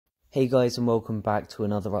Hey guys, and welcome back to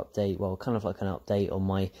another update, well, kind of like an update on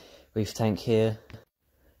my reef tank here.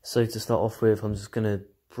 So to start off with, I'm just going to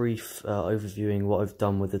brief overviewing what I've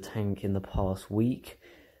done with the tank in the past week.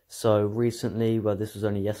 So recently, well, this was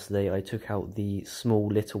only yesterday, I took out the small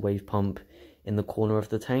little wave pump in the corner of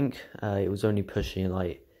the tank. It was only pushing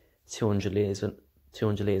like 200 litres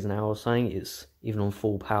an hour or something. It's even on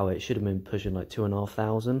full power, it should have been pushing like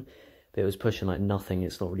 2,500, but it was pushing like nothing.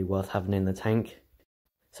 It's not really worth having in the tank.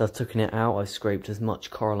 So I've taken it out, I scraped as much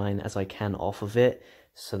coralline as I can off of it,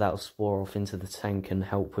 so that'll spore off into the tank and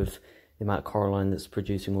help with the amount of coralline that's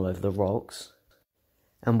producing all over the rocks.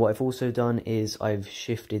 And what I've also done is I've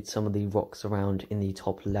shifted some of the rocks around in the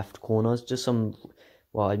top left corners, just some,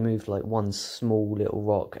 well, I moved like one small little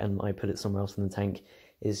rock and I put it somewhere else in the tank.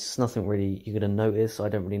 It's nothing really you're going to notice, I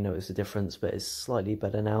don't really notice a difference, but it's slightly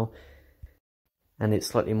better now. And it's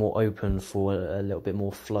slightly more open for a little bit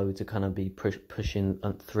more flow to kind of be pushing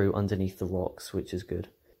through underneath the rocks, which is good.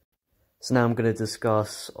 So now I'm going to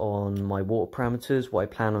discuss on my water parameters, what I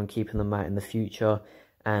plan on keeping them at in the future,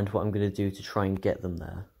 and what I'm going to do to try and get them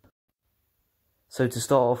there. So to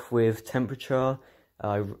start off with temperature,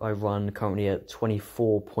 I run currently at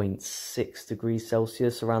 24.6 degrees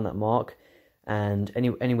Celsius, around that mark, and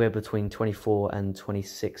anywhere between 24 and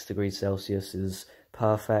 26 degrees Celsius is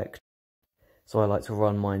perfect. So I like to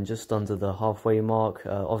run mine just under the halfway mark.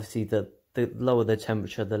 Obviously, the lower the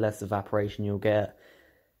temperature, the less evaporation you'll get.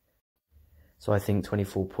 So I think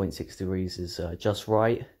 24.6 degrees is just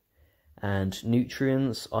right. And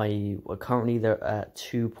nutrients, currently they're at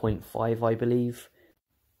 2.5, I believe.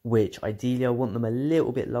 Which ideally I want them a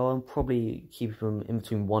little bit lower. Probably keeping them in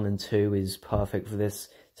between 1 and 2 is perfect for this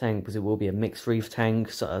tank, because it will be a mixed reef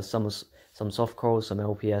tank. So, some soft corals, some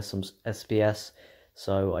LPS, some SPS.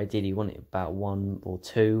 So ideally you want it about 1 or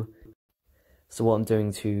 2. So what I'm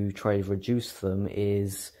doing to try to reduce them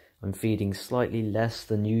is I'm feeding slightly less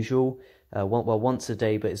than usual. Once a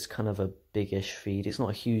day, but it's kind of a biggish feed. It's not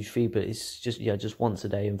a huge feed, but it's just once a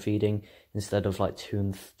day I'm feeding instead of like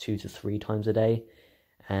 2 to 3 times a day.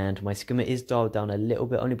 And my skimmer is dialed down a little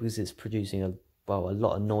bit, only because it's producing a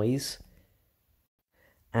lot of noise.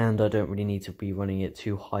 And I don't really need to be running it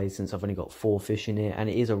too high since I've only got 4 fish in it, and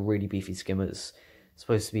it is a really beefy skimmer. It's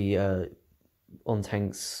supposed to be on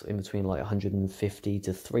tanks in between like 150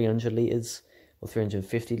 to 300 litres, or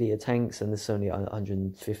 350 litre tanks, and this is only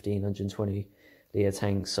 115, 120 litre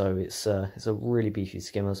tanks, so it's a really beefy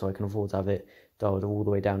skimmer, so I can afford to have it dialed all the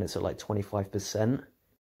way down. It's at like 25%.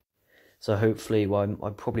 So hopefully, well,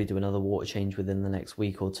 I'll probably do another water change within the next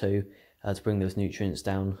week or two to bring those nutrients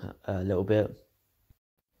down a little bit.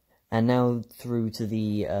 And now through to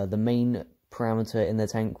the main parameter in the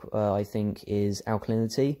tank, I think, is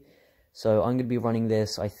alkalinity. So I'm going to be running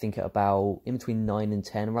this, I think, at about in between 9 and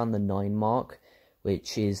 10, around the 9 mark,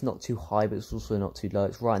 which is not too high, but it's also not too low.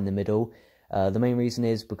 It's right in the middle. The main reason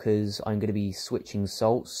is because I'm going to be switching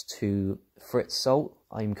salts to Fritz salt.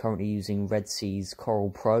 I'm currently using Red Sea's Coral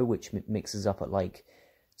Pro, which mixes up at like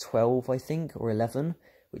 12, I think, or 11,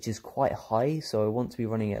 which is quite high. So I want to be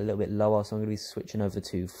running it a little bit lower. So I'm going to be switching over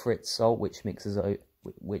to Fritz salt, which mixes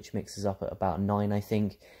up at about 9, I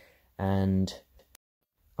think. And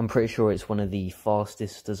I'm pretty sure it's one of the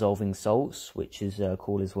fastest dissolving salts, which is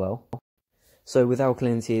cool as well. So with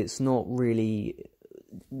alkalinity, it's not really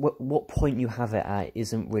what point you have it at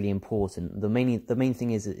isn't really important. The main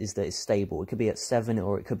thing is that it's stable. It could be at 7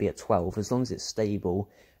 or it could be at 12. As long as it's stable,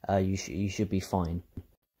 you should be fine.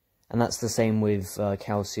 And that's the same with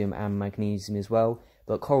calcium and magnesium as well.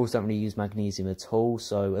 But corals don't really use magnesium at all.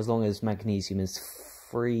 So as long as magnesium is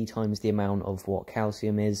 3 times the amount of what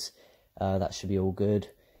calcium is, that should be all good.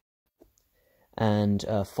 And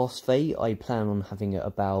phosphate, I plan on having it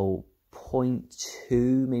about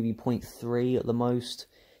 0.2, maybe 0.3 at the most.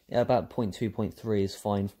 Yeah, about 0.2, 0.3 is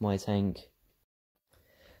fine for my tank.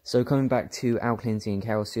 So coming back to alkalinity and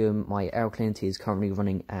calcium, my alkalinity is currently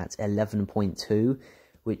running at 11.2,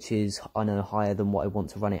 which is, I know, higher than what I want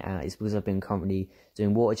to run it at. It's because I've been currently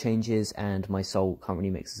doing water changes, and my salt currently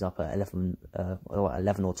mixes up at 11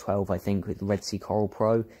 or 12, I think, with Red Sea Coral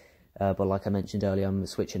Pro. But like I mentioned earlier, I'm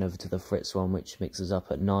switching over to the Fritz one, which mixes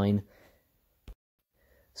up at 9.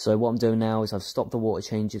 So what I'm doing now is I've stopped the water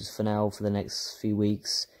changes for now for the next few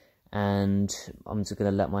weeks, and I'm just going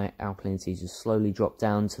to let my alkalinity just slowly drop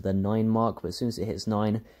down to the 9 mark. But as soon as it hits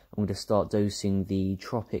 9, I'm going to start dosing the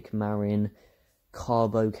Tropic Marine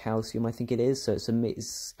Carbo Calcium, I think it is. So it's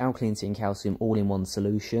alkalinity and calcium all in one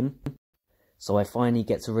solution. So I finally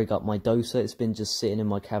get to rig up my doser. It's been just sitting in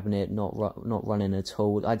my cabinet, not running at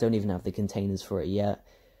all. I don't even have the containers for it yet.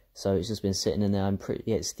 So it's just been sitting in there.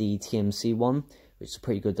 It's the TMC one, which is a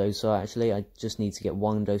pretty good doser actually. I just need to get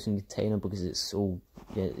one dosing container because it's all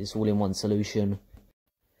in one solution.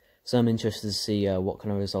 So I'm interested to see what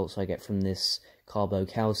kind of results I get from this carbo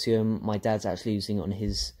calcium. My dad's actually using it on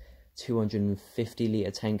his 250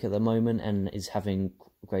 litre tank at the moment and is having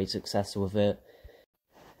great success with it.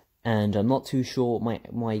 And I'm not too sure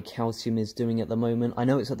what my calcium is doing at the moment. I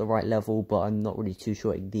know it's at the right level, but I'm not really too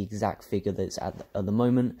sure the exact figure that it's at the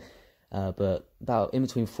moment. But about in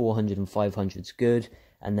between 400 and 500 is good.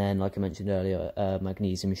 And then, like I mentioned earlier,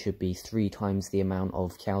 magnesium should be 3 times the amount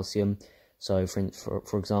of calcium. So,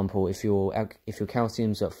 for example, if your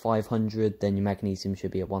calcium's at 500, then your magnesium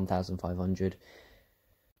should be at 1,500.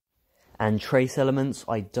 And trace elements,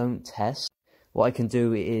 I don't test. What I can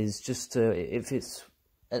do is just if it's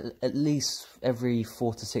at least every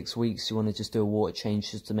 4 to 6 weeks, you want to just do a water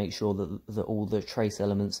change just to make sure that all the trace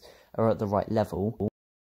elements are at the right level.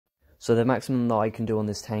 So the maximum that I can do on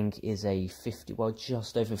this tank is a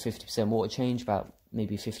just over 50% water change, about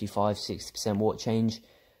maybe 55–60% water change,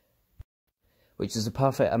 which is a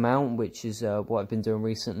perfect amount, which is what I've been doing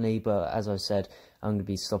recently. But as I said, I'm going to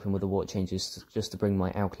be stopping with the water changes just to bring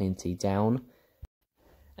my alkalinity down.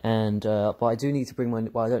 And but I do need to bring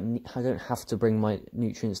I don't have to bring my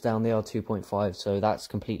nutrients down. They are 2.5, so that's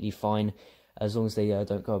completely fine as long as they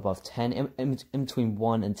don't go above 10. In between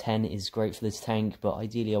 1 and 10 is great for this tank, but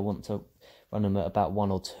ideally I want to run them at about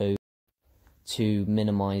 1 or 2 to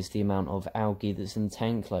minimise the amount of algae that's in the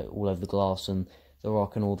tank, like all over the glass and the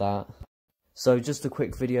rock and all that. So just a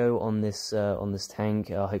quick video on this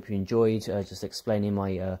tank. I hope you enjoyed, just explaining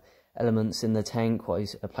my elements in the tank,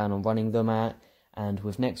 what I plan on running them at. And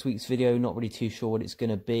with next week's video, not really too sure what it's going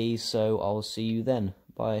to be, so I'll see you then.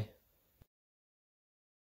 Bye.